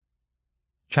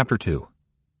Chapter 2.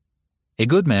 A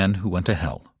good man who went to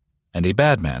hell, and a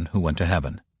bad man who went to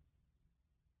heaven.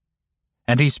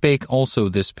 And he spake also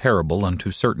this parable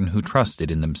unto certain who trusted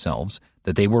in themselves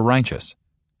that they were righteous,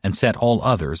 and set all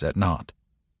others at naught.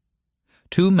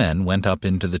 2 men went up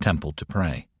into the temple to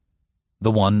pray, the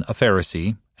one a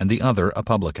Pharisee, and the other a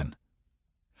publican.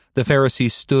 The Pharisee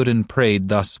stood and prayed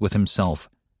thus with himself,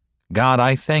 God,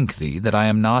 I thank thee that I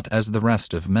am not as the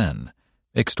rest of men,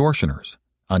 extortioners,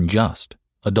 unjust,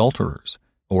 adulterers,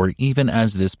 or even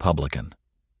as this publican.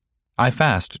 I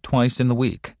fast twice in the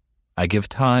week. I give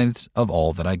tithes of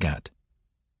all that I get.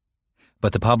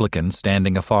 But the publican,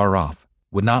 standing afar off,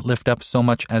 would not lift up so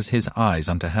much as his eyes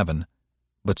unto heaven,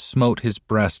 but smote his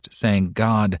breast, saying,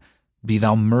 God, be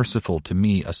thou merciful to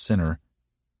me a sinner.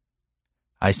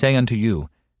 I say unto you,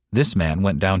 this man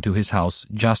went down to his house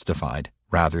justified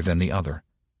rather than the other.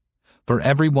 For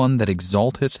every one that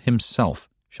exalteth himself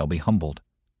shall be humbled,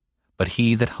 but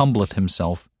he that humbleth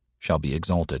himself shall be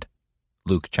exalted.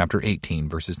 Luke chapter 18,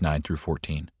 verses 9 through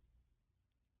 14.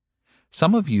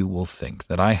 Some of you will think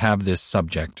that I have this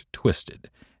subject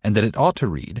twisted, and that it ought to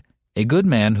read, a good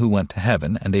man who went to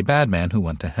heaven and a bad man who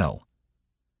went to hell.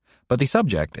 But the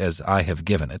subject, as I have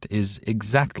given it, is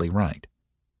exactly right.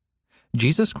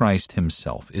 Jesus Christ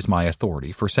himself is my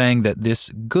authority for saying that this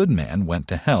good man went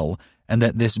to hell and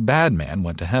that this bad man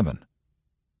went to heaven.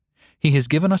 He has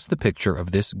given us the picture of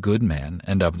this good man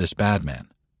and of this bad man.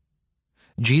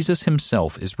 Jesus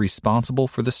himself is responsible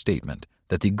for the statement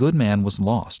that the good man was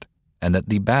lost and that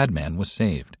the bad man was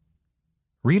saved.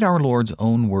 Read our Lord's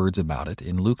own words about it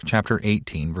in Luke chapter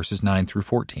 18, verses 9 through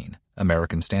 14,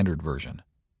 American Standard Version.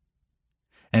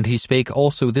 And he spake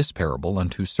also this parable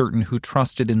unto certain who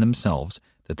trusted in themselves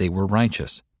that they were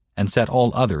righteous, and set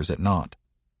all others at naught.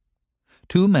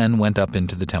 2 men went up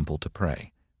into the temple to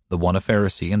pray, the one a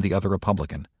Pharisee and the other a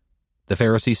publican. The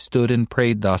Pharisee stood and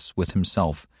prayed thus with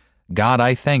himself, God,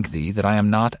 I thank thee that I am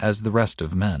not as the rest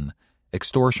of men,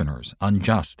 extortioners,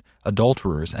 unjust,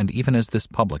 adulterers, and even as this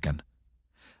publican.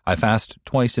 I fast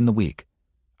twice in the week.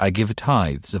 I give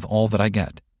tithes of all that I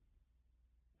get.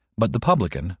 But the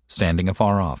publican, standing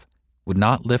afar off, would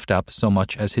not lift up so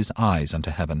much as his eyes unto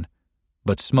heaven,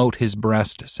 but smote his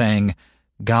breast, saying,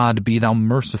 God, be thou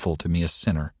merciful to me a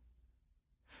sinner.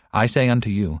 I say unto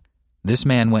you, this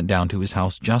man went down to his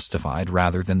house justified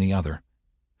rather than the other.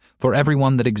 For every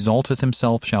one that exalteth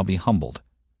himself shall be humbled,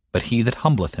 but he that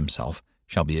humbleth himself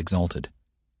shall be exalted.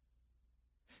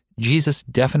 Jesus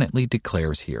definitely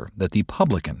declares here that the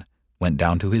publican went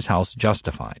down to his house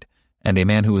justified, and a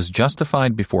man who is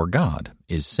justified before God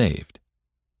is saved.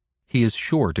 He is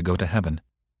sure to go to heaven.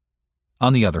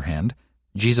 On the other hand,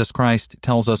 Jesus Christ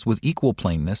tells us with equal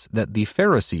plainness that the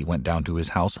Pharisee went down to his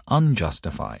house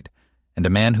unjustified, and a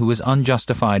man who is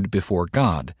unjustified before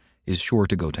God is sure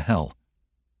to go to hell.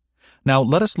 Now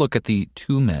let us look at the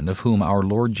 2 men of whom our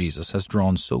Lord Jesus has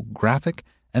drawn so graphic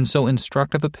and so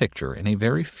instructive a picture in a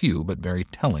very few but very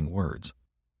telling words.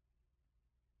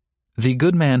 The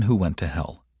good man who went to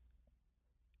hell.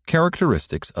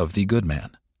 Characteristics of the good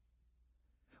man.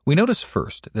 We notice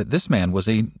first that this man was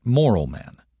a moral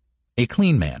man, a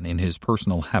clean man in his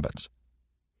personal habits.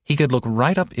 He could look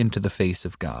right up into the face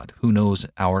of God, who knows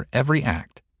our every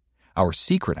act, our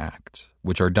secret acts,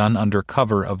 which are done under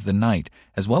cover of the night,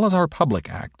 as well as our public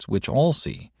acts, which all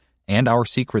see, and our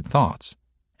secret thoughts.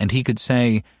 And he could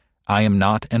say, I am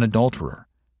not an adulterer.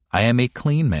 I am a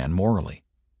clean man morally.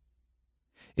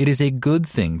 It is a good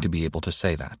thing to be able to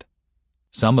say that.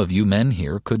 Some of you men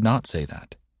here could not say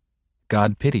that.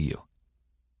 God pity you.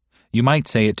 You might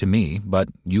say it to me, but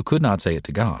you could not say it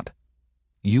to God.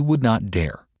 You would not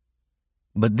dare.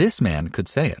 But this man could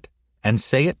say it, and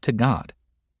say it to God,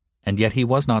 and yet he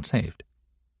was not saved.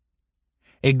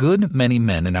 A good many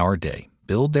men in our day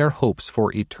build their hopes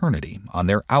for eternity on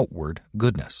their outward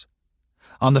goodness,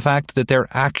 on the fact that their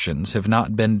actions have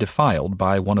not been defiled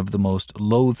by one of the most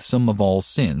loathsome of all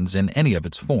sins in any of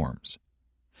its forms.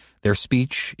 Their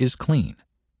speech is clean.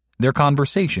 Their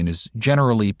conversation is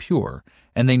generally pure,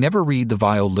 and they never read the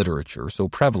vile literature so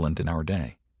prevalent in our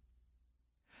day.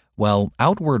 Well,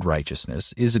 outward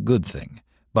righteousness is a good thing,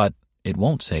 but it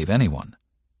won't save anyone.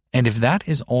 And if that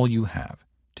is all you have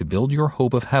to build your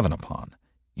hope of heaven upon,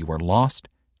 you are lost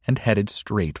and headed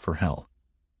straight for hell.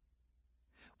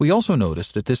 We also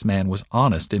notice that this man was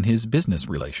honest in his business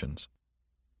relations.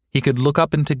 He could look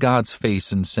up into God's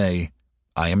face and say,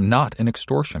 I am not an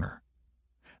extortioner.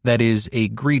 That is, a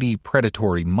greedy,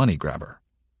 predatory money grabber.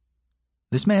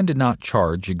 This man did not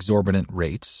charge exorbitant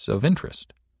rates of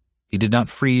interest. He did not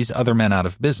freeze other men out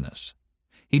of business.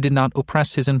 He did not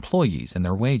oppress his employees in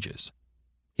their wages.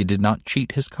 He did not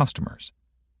cheat his customers.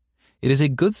 It is a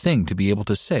good thing to be able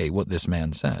to say what this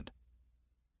man said.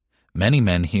 Many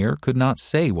men here could not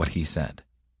say what he said.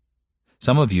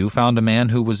 Some of you found a man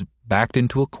who was backed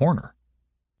into a corner.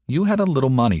 You had a little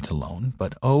money to loan,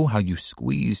 but oh, how you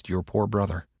squeezed your poor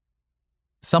brother.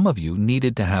 Some of you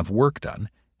needed to have work done,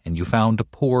 and you found a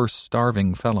poor,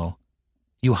 starving fellow.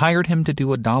 You hired him to do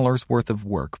 $1 worth of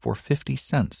work for 50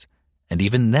 cents, and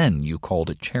even then you called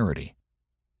it charity.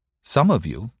 Some of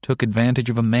you took advantage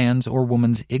of a man's or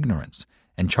woman's ignorance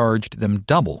and charged them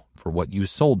double for what you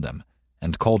sold them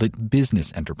and called it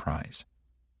business enterprise.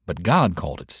 But God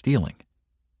called it stealing.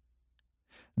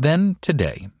 Then,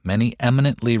 today, many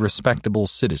eminently respectable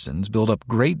citizens build up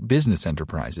great business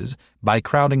enterprises by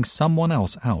crowding someone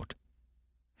else out.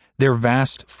 Their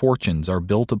vast fortunes are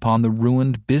built upon the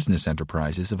ruined business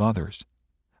enterprises of others,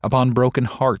 upon broken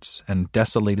hearts and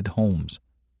desolated homes,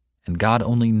 and God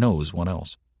only knows what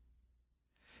else.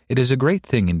 It is a great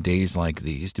thing in days like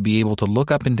these to be able to look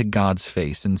up into God's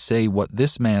face and say what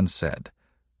this man said: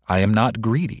 I am not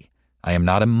greedy, I am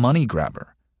not a money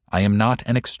grabber, I am not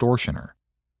an extortioner.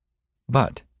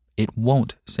 But it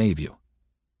won't save you.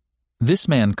 This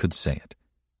man could say it,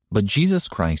 but Jesus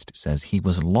Christ says he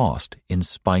was lost in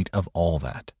spite of all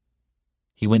that.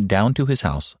 He went down to his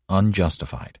house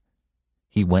unjustified.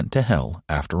 He went to hell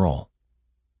after all.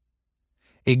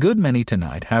 A good many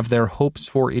tonight have their hopes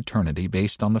for eternity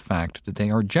based on the fact that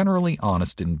they are generally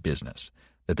honest in business,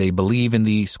 that they believe in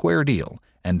the square deal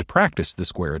and practice the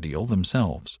square deal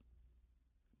themselves.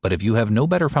 But if you have no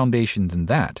better foundation than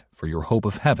that for your hope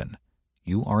of heaven,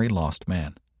 you are a lost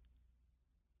man.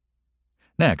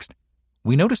 Next,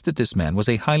 we notice that this man was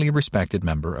a highly respected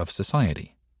member of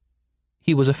society.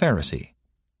 He was a Pharisee.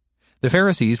 The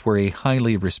Pharisees were a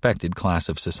highly respected class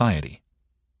of society.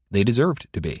 They deserved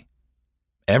to be.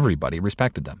 Everybody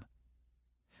respected them.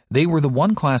 They were the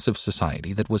one class of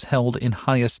society that was held in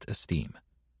highest esteem.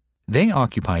 They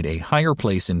occupied a higher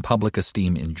place in public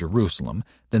esteem in Jerusalem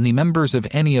than the members of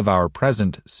any of our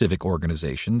present civic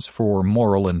organizations for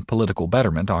moral and political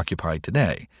betterment occupy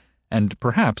today, and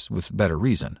perhaps with better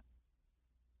reason.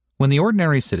 When the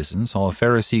ordinary citizen saw a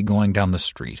Pharisee going down the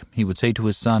street, he would say to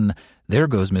his son, "There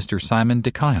goes Mr. Simon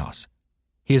de Chios.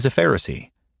 He is a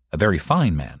Pharisee, a very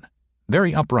fine man,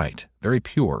 very upright, very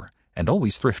pure, and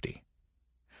always thrifty.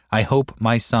 I hope,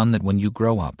 my son, that when you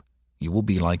grow up, you will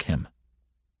be like him."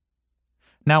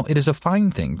 Now, it is a fine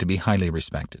thing to be highly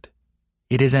respected.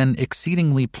 It is an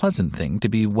exceedingly pleasant thing to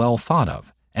be well thought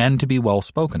of and to be well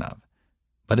spoken of,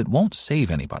 but it won't save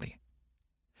anybody.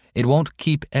 It won't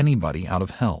keep anybody out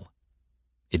of hell.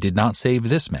 It did not save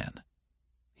this man.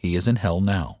 He is in hell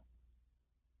now.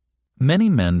 Many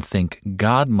men think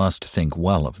God must think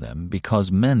well of them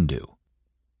because men do.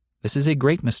 This is a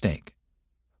great mistake,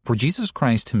 for Jesus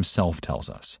Christ himself tells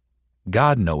us,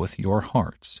 "God knoweth your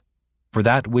hearts. For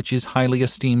that which is highly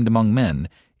esteemed among men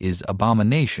is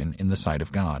abomination in the sight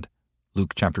of God."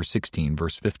 Luke chapter 16,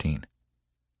 verse 15.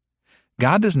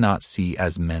 God does not see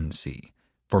as men see,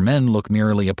 for men look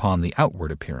merely upon the outward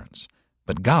appearance,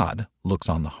 but God looks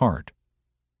on the heart.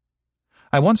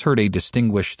 I once heard a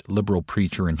distinguished liberal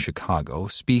preacher in Chicago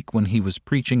speak when he was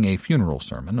preaching a funeral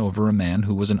sermon over a man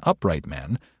who was an upright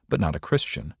man, but not a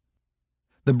Christian.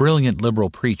 The brilliant liberal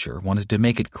preacher wanted to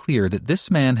make it clear that this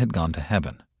man had gone to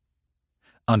heaven.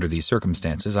 Under these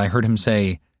circumstances, I heard him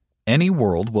say, "Any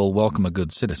world will welcome a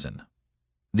good citizen,"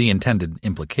 the intended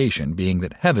implication being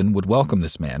that heaven would welcome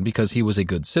this man because he was a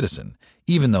good citizen,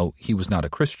 even though he was not a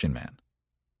Christian man.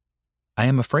 I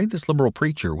am afraid this liberal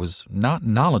preacher was not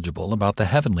knowledgeable about the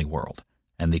heavenly world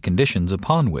and the conditions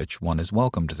upon which one is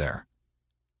welcomed there.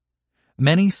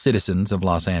 Many citizens of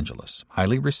Los Angeles,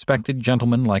 highly respected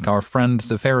gentlemen like our friend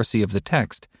the Pharisee of the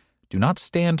text, do not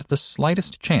stand the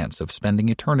slightest chance of spending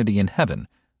eternity in heaven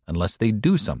unless they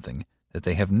do something that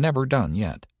they have never done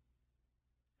yet.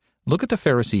 Look at the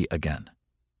Pharisee again.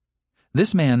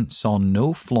 This man saw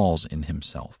no flaws in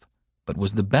himself, but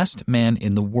was the best man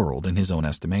in the world in his own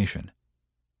estimation.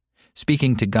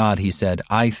 Speaking to God, he said,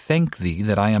 "I thank thee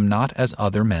that I am not as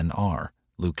other men are."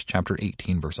 Luke chapter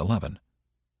 18, verse 11.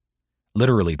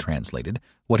 Literally translated,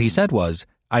 what he said was,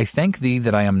 "I thank thee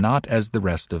that I am not as the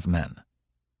rest of men."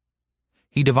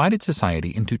 He divided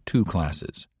society into two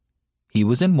classes. He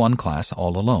was in one class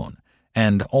all alone,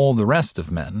 and all the rest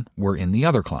of men were in the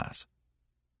other class.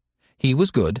 He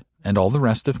was good, and all the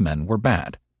rest of men were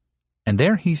bad. And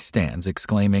there he stands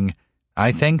exclaiming,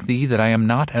 "I thank thee that I am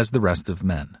not as the rest of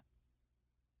men."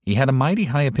 He had a mighty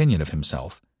high opinion of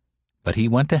himself, but he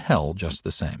went to hell just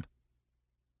the same.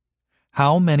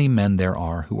 How many men there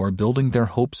are who are building their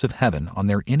hopes of heaven on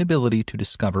their inability to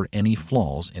discover any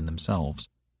flaws in themselves.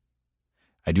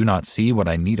 I do not see what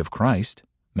I need of Christ,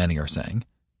 many are saying,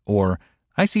 or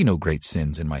I see no great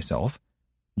sins in myself.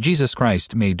 Jesus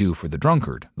Christ may do for the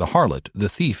drunkard, the harlot, the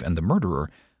thief, and the murderer,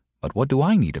 but what do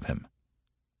I need of him?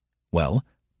 Well,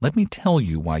 let me tell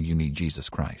you why you need Jesus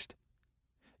Christ.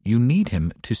 You need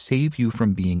him to save you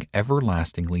from being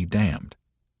everlastingly damned.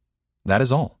 That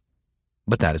is all.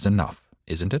 But that is enough,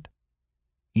 isn't it?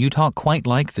 You talk quite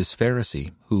like this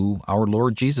Pharisee who, our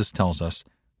Lord Jesus tells us,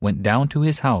 went down to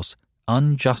his house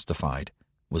unjustified,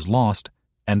 was lost,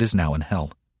 and is now in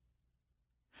hell.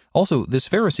 Also, this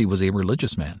Pharisee was a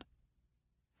religious man.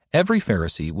 Every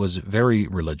Pharisee was very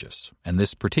religious, and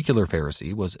this particular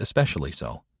Pharisee was especially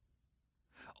so.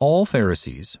 All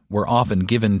Pharisees were often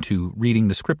given to reading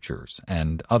the Scriptures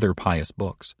and other pious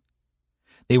books.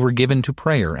 They were given to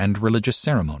prayer and religious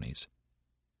ceremonies.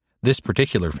 This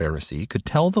particular Pharisee could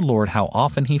tell the Lord how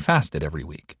often he fasted every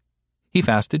week. He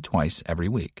fasted twice every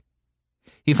week.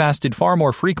 He fasted far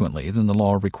more frequently than the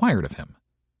law required of him.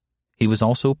 He was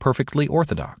also perfectly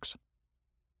orthodox.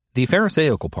 The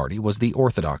Pharisaical party was the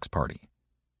orthodox party.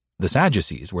 The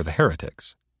Sadducees were the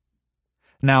heretics.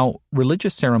 Now,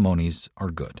 religious ceremonies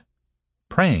are good.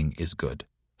 Praying is good.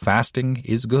 Fasting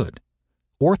is good.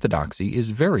 Orthodoxy is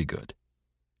very good.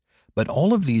 But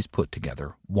all of these put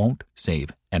together won't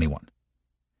save anyone.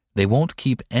 They won't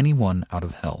keep anyone out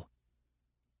of hell.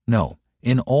 No,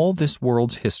 in all this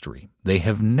world's history, they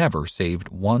have never saved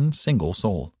one single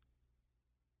soul.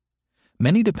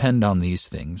 Many depend on these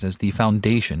things as the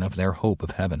foundation of their hope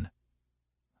of heaven.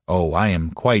 Oh, I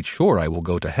am quite sure I will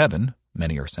go to heaven,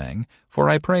 many are saying, for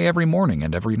I pray every morning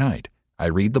and every night. I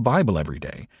read the Bible every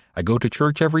day. I go to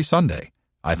church every Sunday.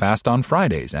 I fast on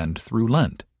Fridays and through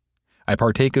Lent. I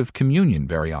partake of communion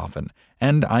very often,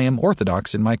 and I am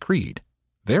orthodox in my creed,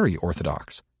 very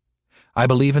orthodox. I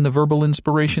believe in the verbal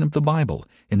inspiration of the Bible,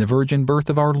 in the virgin birth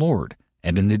of our Lord,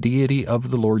 and in the deity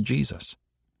of the Lord Jesus.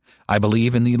 I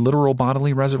believe in the literal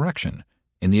bodily resurrection,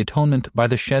 in the atonement by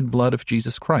the shed blood of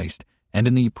Jesus Christ, and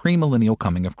in the premillennial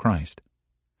coming of Christ.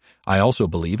 I also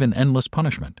believe in endless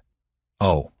punishment.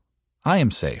 Oh, I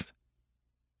am safe.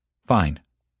 Fine.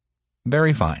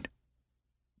 Very fine.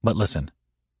 But listen.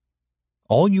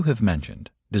 All you have mentioned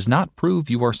does not prove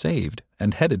you are saved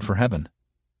and headed for heaven.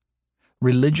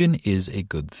 Religion is a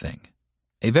good thing,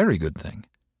 a very good thing,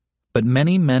 but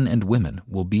many men and women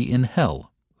will be in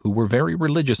hell who were very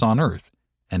religious on earth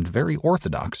and very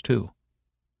orthodox too.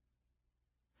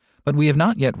 But we have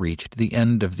not yet reached the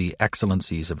end of the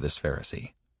excellencies of this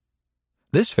Pharisee.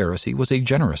 This Pharisee was a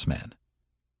generous man.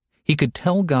 He could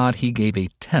tell God he gave a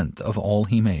tenth of all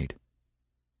he made.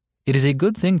 It is a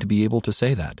good thing to be able to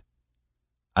say that.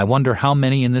 I wonder how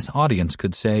many in this audience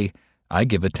could say, I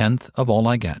give a tenth of all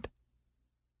I get.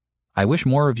 I wish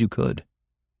more of you could.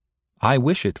 I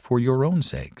wish it for your own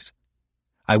sakes.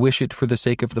 I wish it for the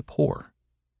sake of the poor.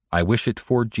 I wish it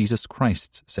for Jesus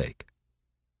Christ's sake.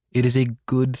 It is a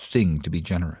good thing to be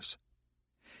generous.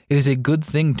 It is a good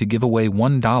thing to give away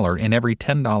 $1 in every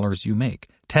 $10 you make,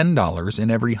 $10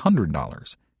 in every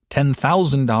 $100,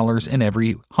 $10,000 in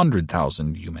every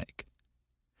 $100,000 you make.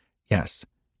 Yes,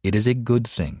 it is a good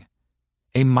thing,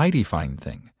 a mighty fine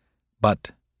thing,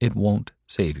 but it won't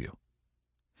save you.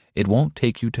 It won't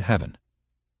take you to heaven.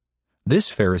 This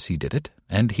Pharisee did it,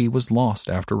 and he was lost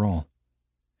after all.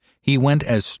 He went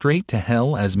as straight to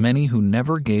hell as many who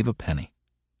never gave a penny.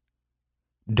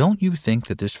 Don't you think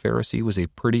that this Pharisee was a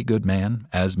pretty good man,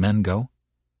 as men go?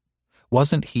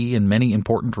 Wasn't he in many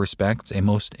important respects a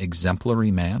most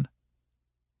exemplary man?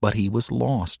 But he was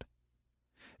lost.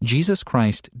 Jesus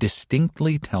Christ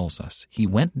distinctly tells us he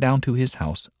went down to his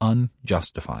house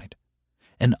unjustified,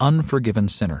 an unforgiven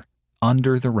sinner,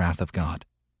 under the wrath of God.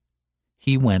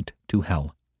 He went to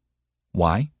hell.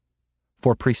 Why?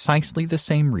 For precisely the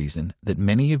same reason that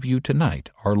many of you tonight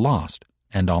are lost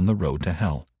and on the road to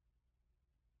hell.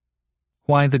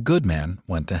 Why the good man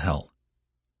went to hell.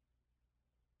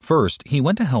 First, he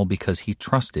went to hell because he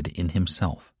trusted in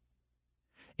himself.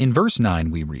 In verse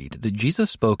 9 we read that Jesus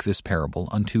spoke this parable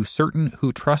unto certain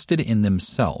who trusted in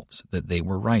themselves that they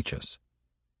were righteous.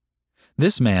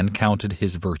 This man counted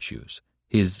his virtues,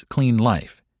 his clean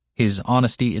life, his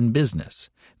honesty in business,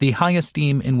 the high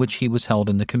esteem in which he was held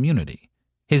in the community,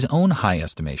 his own high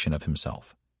estimation of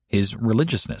himself, his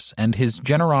religiousness, and his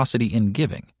generosity in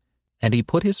giving, and he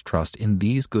put his trust in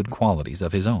these good qualities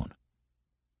of his own.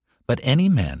 But any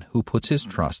man who puts his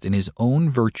trust in his own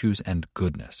virtues and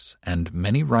goodness and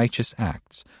many righteous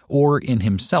acts, or in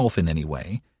himself in any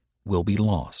way, will be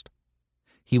lost.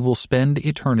 He will spend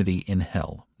eternity in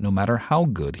hell, no matter how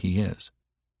good he is.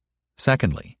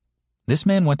 Secondly, this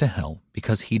man went to hell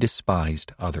because he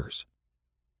despised others.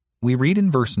 we read in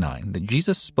verse 9 that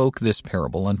Jesus spoke this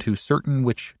parable unto certain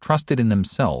which trusted in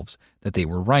themselves that they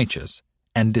were righteous,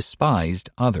 and despised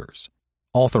others.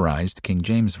 Authorized King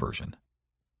James Version.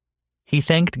 He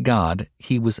thanked God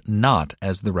he was not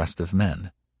as the rest of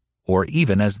men, or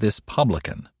even as this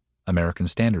publican, American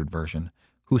Standard Version,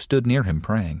 who stood near him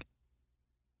praying.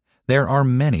 There are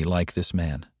many like this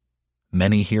man,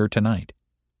 many here tonight.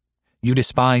 You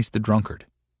despise the drunkard.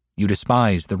 You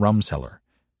despise the rumseller.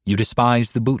 You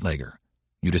despise the bootlegger.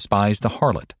 You despise the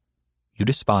harlot. You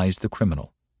despise the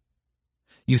criminal.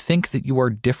 You think that you are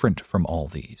different from all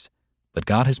these, but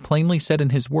God has plainly said in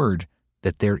His Word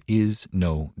that there is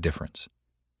no difference.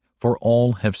 For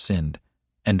all have sinned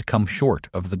and come short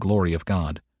of the glory of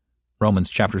God. Romans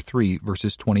chapter 3,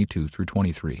 verses 22 through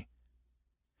 23.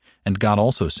 And God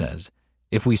also says,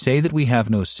 if we say that we have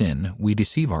no sin, we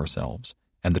deceive ourselves,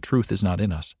 and the truth is not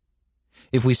in us.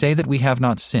 If we say that we have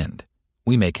not sinned,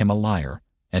 we make Him a liar,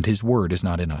 and His word is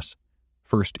not in us.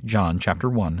 1 John chapter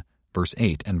 1, verse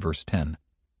 8 and verse 10.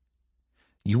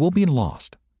 You will be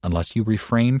lost unless you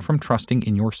refrain from trusting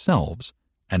in yourselves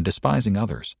and despising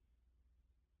others.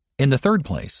 In the third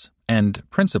place, and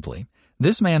principally,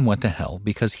 this man went to hell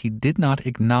because he did not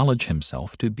acknowledge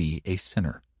himself to be a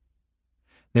sinner.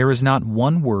 There is not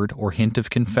one word or hint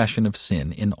of confession of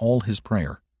sin in all his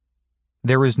prayer.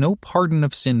 There is no pardon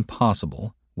of sin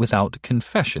possible without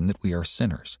confession that we are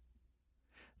sinners.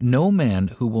 No man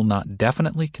who will not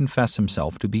definitely confess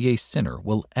himself to be a sinner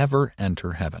will ever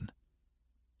enter heaven.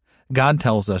 God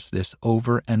tells us this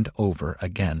over and over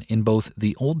again in both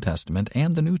the Old Testament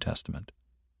and the New Testament.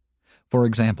 For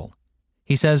example,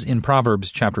 He says in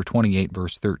Proverbs chapter 28,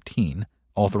 verse 13,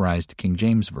 Authorized King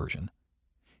James Version,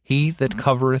 He that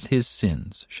covereth his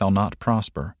sins shall not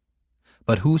prosper,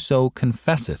 but whoso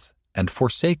confesseth and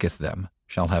forsaketh them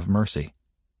shall have mercy.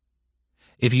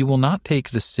 If you will not take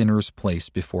the sinner's place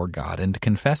before God and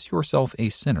confess yourself a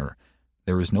sinner,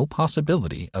 there is no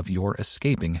possibility of your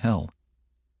escaping hell.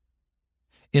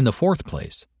 In the fourth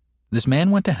place, this man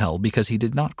went to hell because he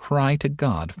did not cry to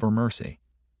God for mercy.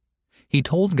 He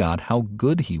told God how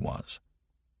good he was.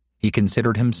 He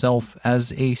considered himself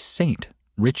as a saint,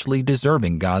 richly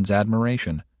deserving God's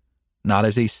admiration, not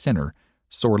as a sinner,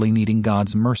 sorely needing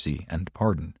God's mercy and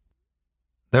pardon.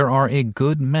 There are a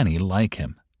good many like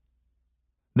him.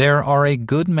 There are a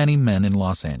good many men in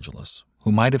Los Angeles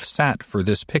who might have sat for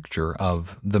this picture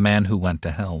of the man who went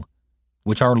to hell,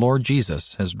 which our Lord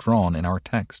Jesus has drawn in our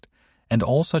text, and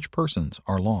all such persons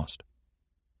are lost.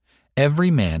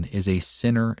 Every man is a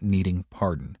sinner needing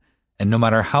pardon, and no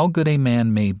matter how good a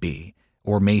man may be,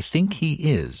 or may think he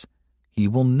is, he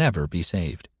will never be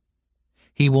saved.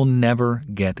 He will never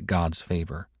get God's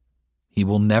favor. He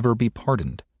will never be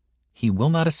pardoned. He will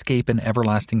not escape an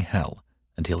everlasting hell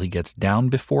until he gets down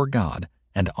before God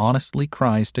and honestly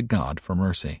cries to God for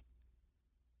mercy.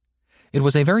 It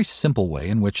was a very simple way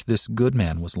in which this good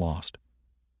man was lost.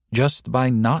 Just by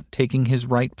not taking his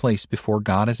right place before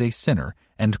God as a sinner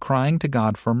and crying to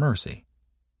God for mercy.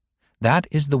 That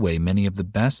is the way many of the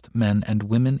best men and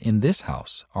women in this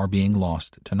house are being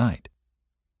lost tonight.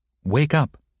 Wake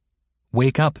up.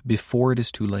 Wake up before it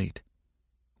is too late.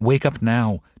 Wake up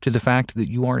now to the fact that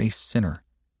you are a sinner,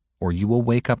 or you will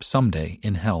wake up someday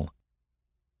in hell.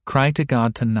 Cry to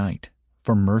God tonight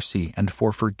for mercy and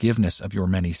for forgiveness of your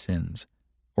many sins,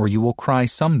 or you will cry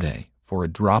someday for a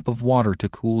drop of water to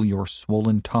cool your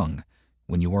swollen tongue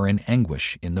when you are in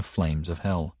anguish in the flames of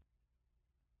hell.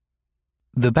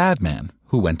 The bad man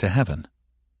who went to heaven.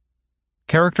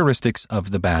 Characteristics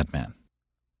of the bad man.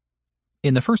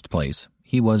 In the first place,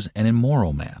 he was an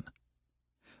immoral man.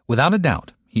 Without a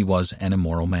doubt, he was an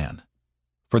immoral man,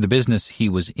 for the business he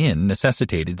was in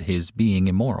necessitated his being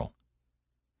immoral.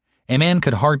 A man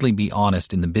could hardly be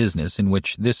honest in the business in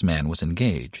which this man was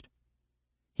engaged.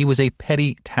 He was a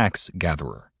petty tax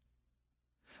gatherer.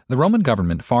 The Roman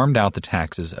government farmed out the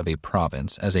taxes of a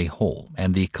province as a whole,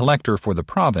 and the collector for the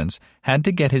province had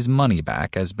to get his money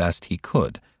back as best he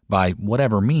could, by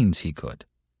whatever means he could.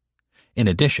 In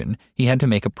addition, he had to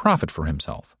make a profit for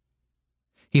himself.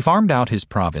 He farmed out his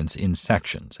province in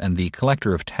sections, and the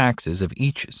collector of taxes of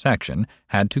each section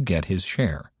had to get his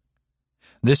share.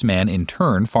 This man in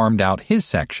turn farmed out his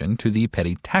section to the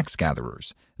petty tax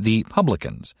gatherers, the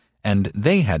publicans, and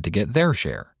they had to get their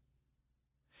share.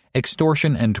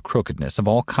 Extortion and crookedness of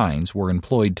all kinds were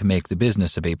employed to make the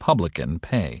business of a publican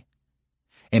pay.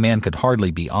 A man could hardly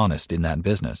be honest in that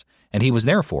business, and he was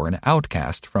therefore an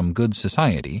outcast from good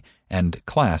society and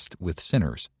classed with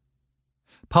sinners.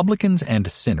 Publicans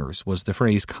and sinners was the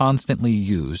phrase constantly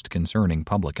used concerning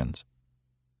publicans.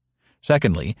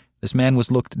 Secondly, this man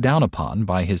was looked down upon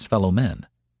by his fellow men.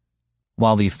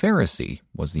 While the Pharisee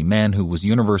was the man who was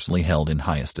universally held in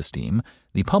highest esteem,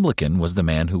 the publican was the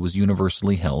man who was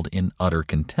universally held in utter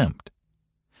contempt.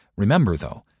 Remember,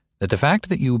 though, that the fact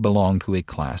that you belong to a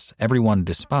class everyone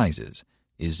despises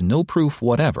is no proof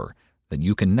whatever that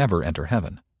you can never enter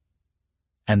heaven.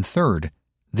 And third,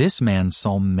 this man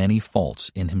saw many faults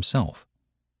in himself.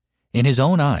 In his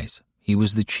own eyes, he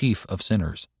was the chief of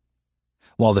sinners.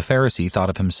 While the Pharisee thought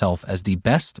of himself as the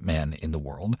best man in the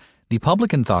world, the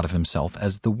publican thought of himself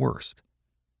as the worst.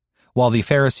 While the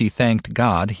Pharisee thanked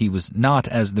God he was not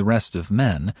as the rest of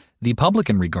men, the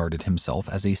publican regarded himself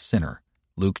as a sinner.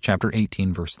 Luke chapter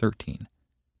 18, verse 13.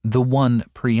 The one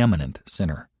preeminent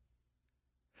sinner.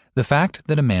 The fact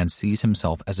that a man sees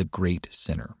himself as a great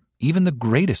sinner, even the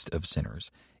greatest of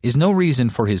sinners, is no reason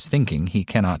for his thinking he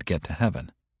cannot get to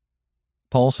heaven.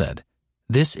 Paul said,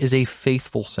 "This is a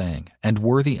faithful saying, and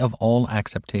worthy of all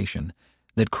acceptation,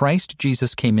 that Christ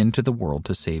Jesus came into the world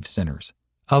to save sinners,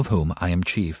 of whom I am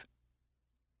chief."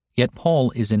 Yet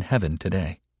Paul is in heaven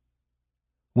today.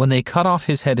 When they cut off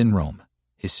his head in Rome,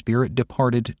 his spirit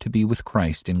departed to be with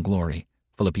Christ in glory.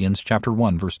 Philippians chapter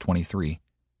 1, verse 23.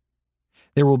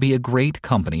 There will be a great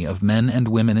company of men and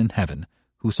women in heaven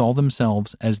who saw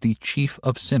themselves as the chief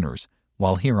of sinners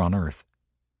while here on earth.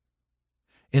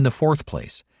 In the fourth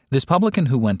place, this publican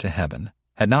who went to heaven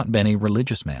had not been a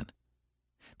religious man.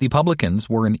 The publicans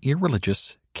were an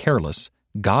irreligious, careless,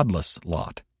 godless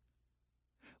lot.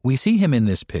 We see him in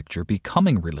this picture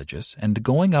becoming religious and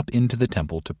going up into the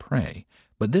temple to pray,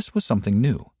 but this was something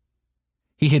new.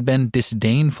 He had been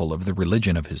disdainful of the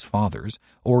religion of his fathers,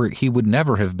 or he would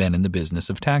never have been in the business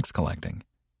of tax collecting.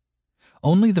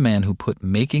 Only the man who put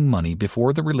making money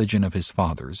before the religion of his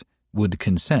fathers would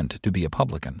consent to be a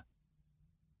publican.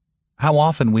 How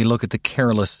often we look at the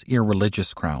careless,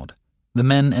 irreligious crowd, the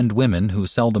men and women who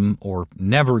seldom or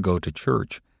never go to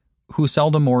church, who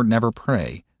seldom or never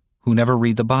pray, who never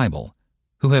read the Bible,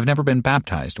 who have never been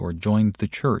baptized or joined the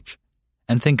church,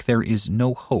 and think there is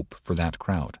no hope for that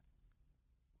crowd.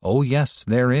 Oh yes,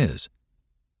 there is.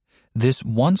 This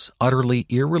once utterly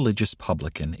irreligious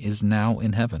publican is now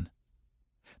in heaven.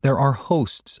 There are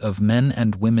hosts of men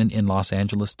and women in Los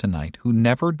Angeles tonight who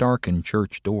never darken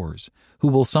church doors, who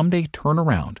will someday turn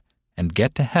around and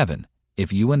get to heaven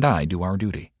if you and I do our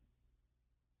duty.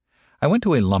 I went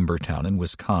to a lumber town in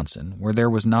Wisconsin where there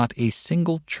was not a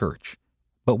single church,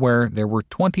 but where there were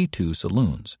 22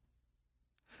 saloons.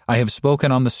 I have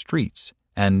spoken on the streets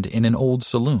and in an old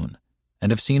saloon,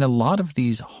 and have seen a lot of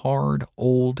these hard,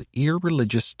 old,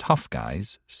 irreligious tough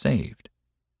guys saved.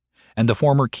 And the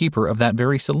former keeper of that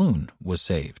very saloon was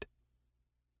saved.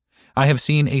 I have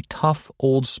seen a tough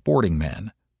old sporting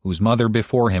man whose mother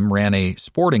before him ran a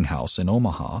sporting house in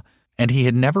Omaha, and he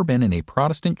had never been in a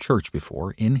Protestant church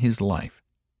before in his life.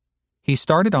 He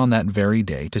started on that very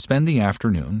day to spend the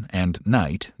afternoon and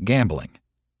night gambling,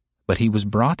 but he was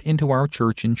brought into our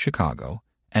church in Chicago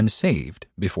and saved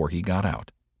before he got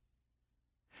out.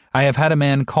 I have had a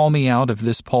man call me out of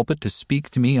this pulpit to speak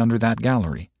to me under that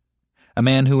gallery, a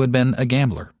man who had been a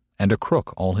gambler and a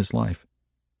crook all his life.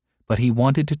 But he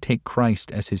wanted to take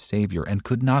Christ as his Savior and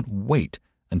could not wait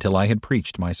until I had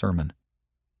preached my sermon.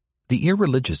 The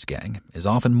irreligious gang is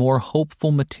often more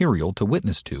hopeful material to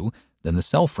witness to than the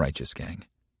self-righteous gang.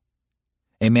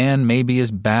 A man may be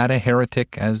as bad a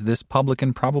heretic as this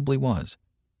publican probably was.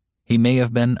 He may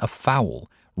have been a foul,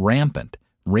 rampant,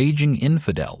 raging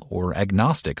infidel or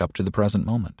agnostic up to the present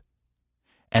moment,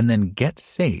 and then get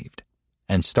saved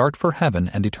and start for heaven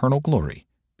and eternal glory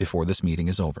before this meeting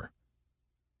is over.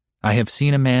 I have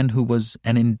seen a man who was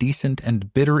an indecent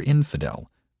and bitter infidel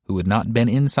who had not been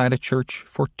inside a church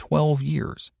for 12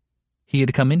 years. He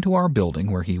had come into our building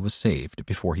where he was saved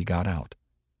before he got out.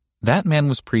 That man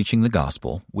was preaching the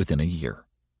gospel within a year.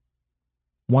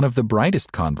 One of the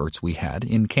brightest converts we had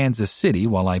in Kansas City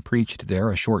while I preached there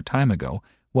a short time ago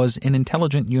was an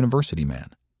intelligent university man.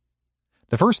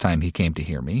 The first time he came to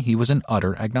hear me, he was an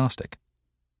utter agnostic.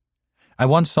 I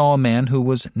once saw a man who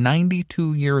was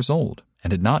 92 years old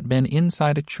and had not been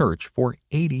inside a church for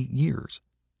 80 years.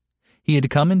 He had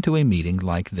come into a meeting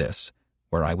like this,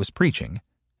 where I was preaching,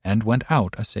 and went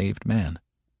out a saved man.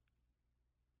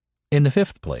 In the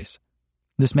fifth place,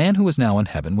 this man who was now in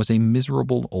heaven was a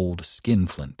miserable old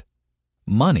skinflint.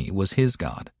 Money was his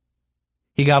god.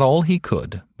 He got all he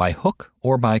could, by hook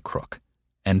or by crook,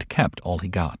 and kept all he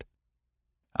got.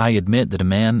 I admit that a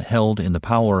man held in the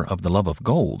power of the love of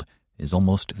gold is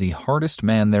almost the hardest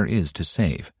man there is to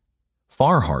save,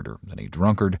 far harder than a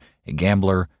drunkard, a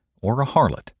gambler, or a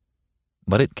harlot.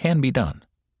 But it can be done.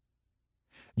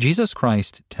 Jesus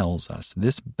Christ tells us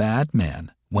this bad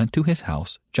man went to his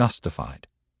house justified.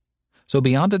 So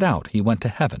beyond a doubt he went to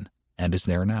heaven and is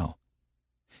there now.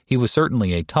 He was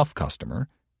certainly a tough customer,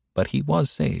 but he was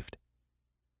saved.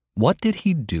 What did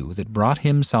he do that brought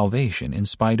him salvation in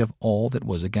spite of all that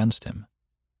was against him?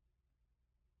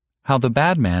 How the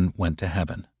bad man went to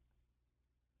heaven.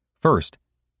 First,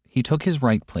 he took his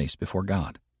right place before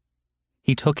God.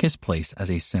 He took his place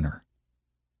as a sinner.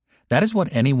 That is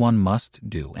what anyone must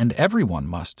do, and everyone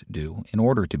must do, in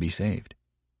order to be saved.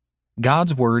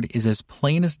 God's word is as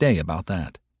plain as day about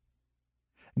that.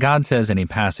 God says in a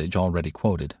passage already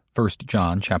quoted, 1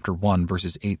 John chapter 1,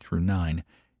 verses 8 through 9,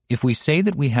 "If we say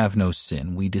that we have no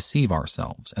sin, we deceive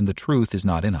ourselves, and the truth is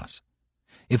not in us.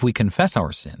 If we confess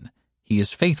our sin, he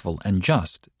is faithful and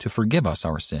just to forgive us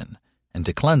our sin, and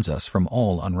to cleanse us from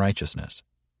all unrighteousness."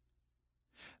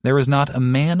 There is not a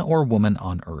man or woman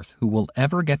on earth who will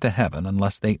ever get to heaven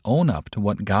unless they own up to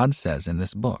what God says in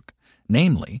this book,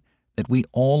 namely, that we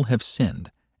all have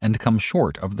sinned and come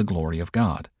short of the glory of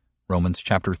God, Romans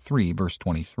chapter 3, verse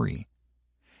 23,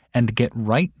 and get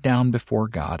right down before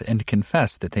God and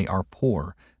confess that they are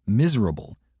poor,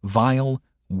 miserable, vile,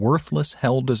 worthless,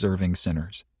 hell-deserving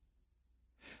sinners.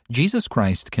 Jesus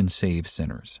Christ can save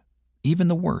sinners, even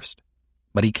the worst,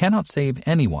 but he cannot save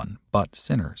anyone but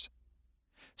sinners.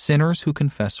 Sinners who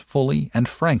confess fully and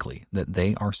frankly that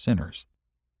they are sinners.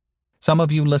 Some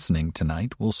of you listening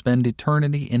tonight will spend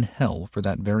eternity in hell for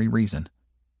that very reason.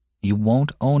 You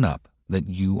won't own up that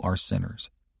you are sinners.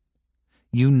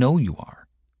 You know you are,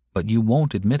 but you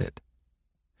won't admit it.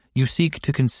 You seek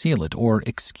to conceal it or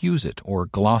excuse it or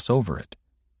gloss over it.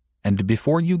 And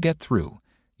before you get through,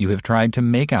 you have tried to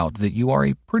make out that you are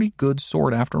a pretty good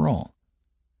sort after all.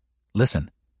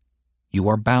 Listen, you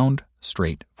are bound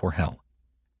straight for hell.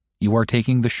 You are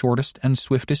taking the shortest and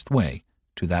swiftest way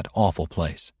to that awful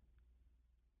place.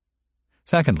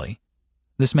 Secondly,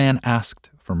 this man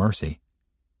asked for mercy.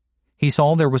 He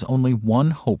saw there was only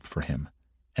one hope for him,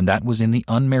 and that was in the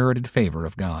unmerited favor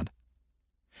of God.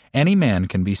 Any man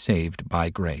can be saved by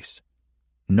grace.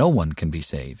 No one can be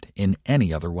saved in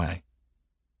any other way.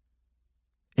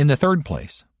 In the third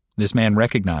place, this man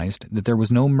recognized that there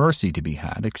was no mercy to be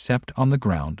had except on the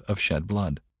ground of shed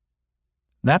blood.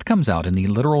 That comes out in the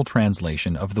literal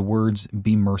translation of the words,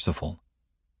 "be merciful."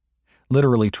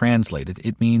 Literally translated,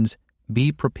 it means,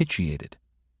 "be propitiated."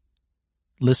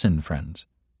 Listen, friends,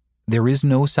 there is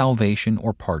no salvation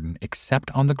or pardon except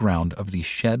on the ground of the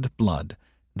shed blood,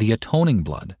 the atoning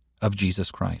blood of Jesus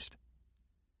Christ.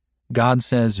 God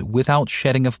says, "Without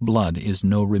shedding of blood is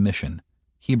no remission."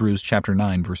 Hebrews chapter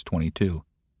 9, verse 22.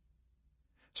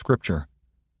 Scripture,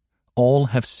 "All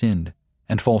have sinned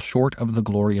and fall short of the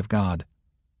glory of God,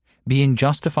 being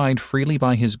justified freely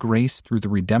by his grace through the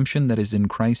redemption that is in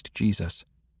Christ Jesus,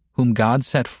 whom God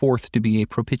set forth to be a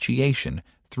propitiation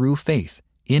through faith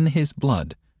in his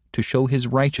blood to show his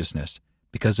righteousness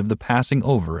because of the passing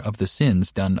over of the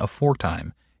sins done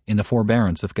aforetime in the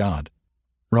forbearance of God."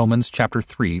 Romans chapter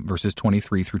 3, verses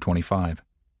 23 through 25.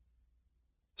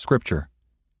 Scripture,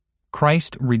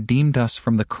 "Christ redeemed us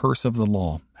from the curse of the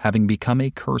law, having become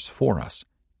a curse for us.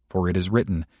 For it is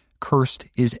written, Cursed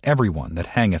is everyone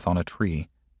that hangeth on a tree."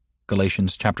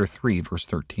 Galatians chapter 3, verse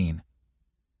 13.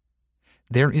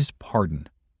 There is pardon,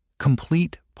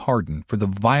 complete pardon for the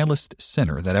vilest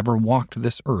sinner that ever walked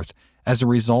this earth as a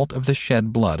result of the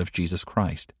shed blood of Jesus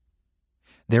Christ.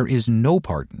 There is no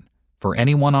pardon for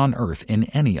anyone on earth in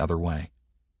any other way.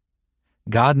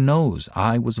 God knows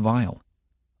I was vile,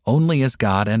 only as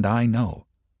God and I know,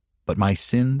 but my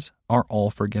sins are all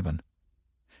forgiven.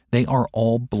 They are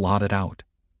all blotted out.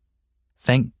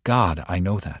 Thank God I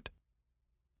know that.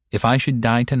 If I should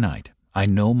die tonight, I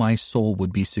know my soul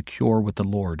would be secure with the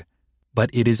Lord,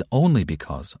 but it is only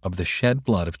because of the shed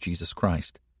blood of Jesus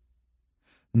Christ.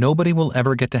 Nobody will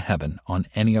ever get to heaven on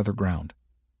any other ground.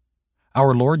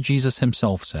 Our Lord Jesus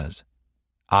himself says,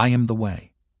 "I am the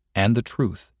way, and the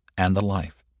truth, and the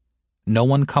life. No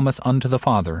one cometh unto the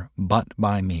Father but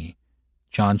by me."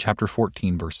 John chapter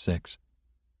 14, verse 6.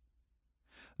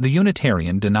 The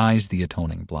Unitarian denies the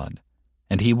atoning blood,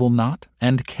 and he will not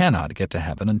and cannot get to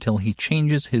heaven until he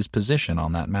changes his position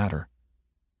on that matter.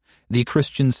 The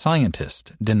Christian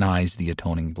Scientist denies the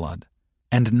atoning blood,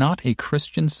 and not a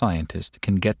Christian Scientist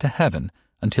can get to heaven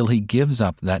until he gives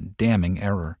up that damning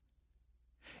error.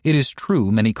 It is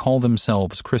true many call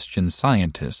themselves Christian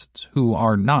Scientists who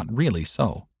are not really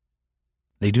so.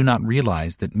 They do not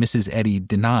realize that Mrs. Eddy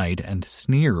denied and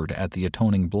sneered at the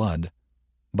atoning blood,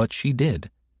 but she did.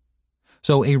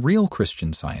 So a real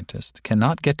Christian Scientist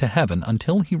cannot get to heaven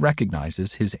until he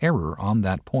recognizes his error on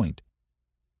that point.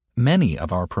 Many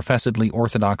of our professedly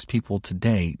orthodox people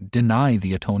today deny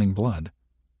the atoning blood,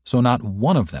 so not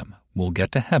one of them will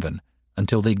get to heaven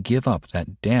until they give up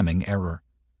that damning error.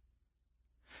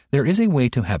 There is a way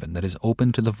to heaven that is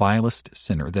open to the vilest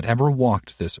sinner that ever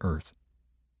walked this earth.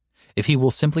 If he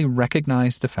will simply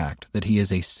recognize the fact that he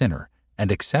is a sinner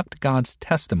and accept God's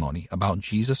testimony about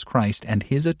Jesus Christ and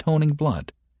his atoning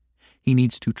blood, he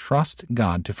needs to trust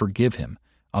God to forgive him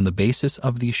on the basis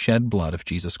of the shed blood of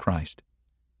Jesus Christ.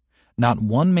 Not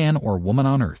one man or woman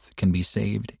on earth can be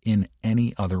saved in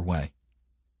any other way.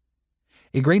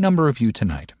 A great number of you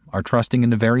tonight are trusting in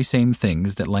the very same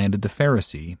things that landed the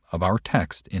Pharisee of our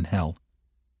text in hell.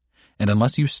 And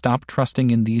unless you stop trusting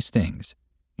in these things,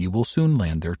 you will soon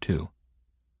land there too.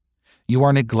 You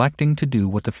are neglecting to do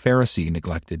what the Pharisee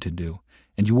neglected to do,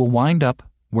 and you will wind up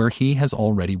where he has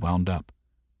already wound up,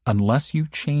 unless you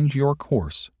change your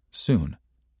course soon.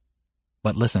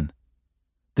 But listen,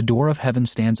 the door of heaven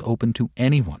stands open to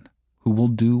anyone who will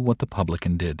do what the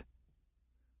publican did.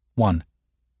 1.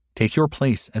 Take your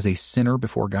place as a sinner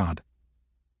before God.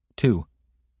 2.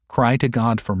 Cry to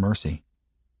God for mercy.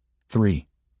 3.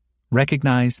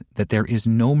 Recognize that there is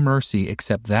no mercy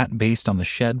except that based on the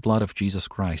shed blood of Jesus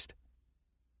Christ.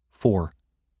 4.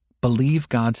 Believe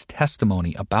God's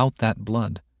testimony about that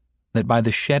blood, that by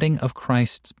the shedding of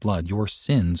Christ's blood your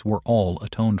sins were all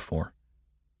atoned for.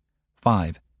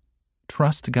 5.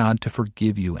 Trust God to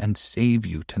forgive you and save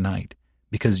you tonight,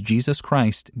 because Jesus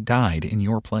Christ died in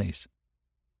your place.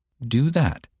 Do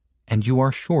that, and you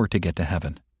are sure to get to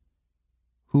heaven.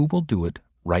 Who will do it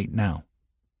right now?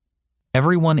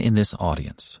 Everyone in this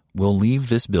audience will leave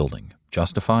this building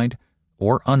justified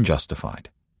or unjustified,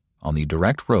 on the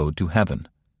direct road to heaven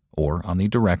or on the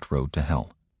direct road to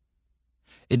hell.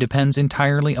 It depends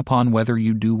entirely upon whether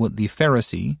you do what the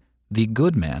Pharisee, the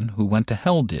good man who went to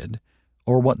hell, did,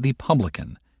 or what the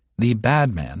publican, the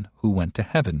bad man who went to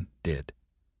heaven, did.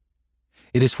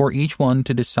 It is for each one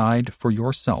to decide for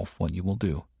yourself what you will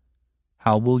do.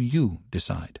 How will you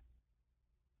decide?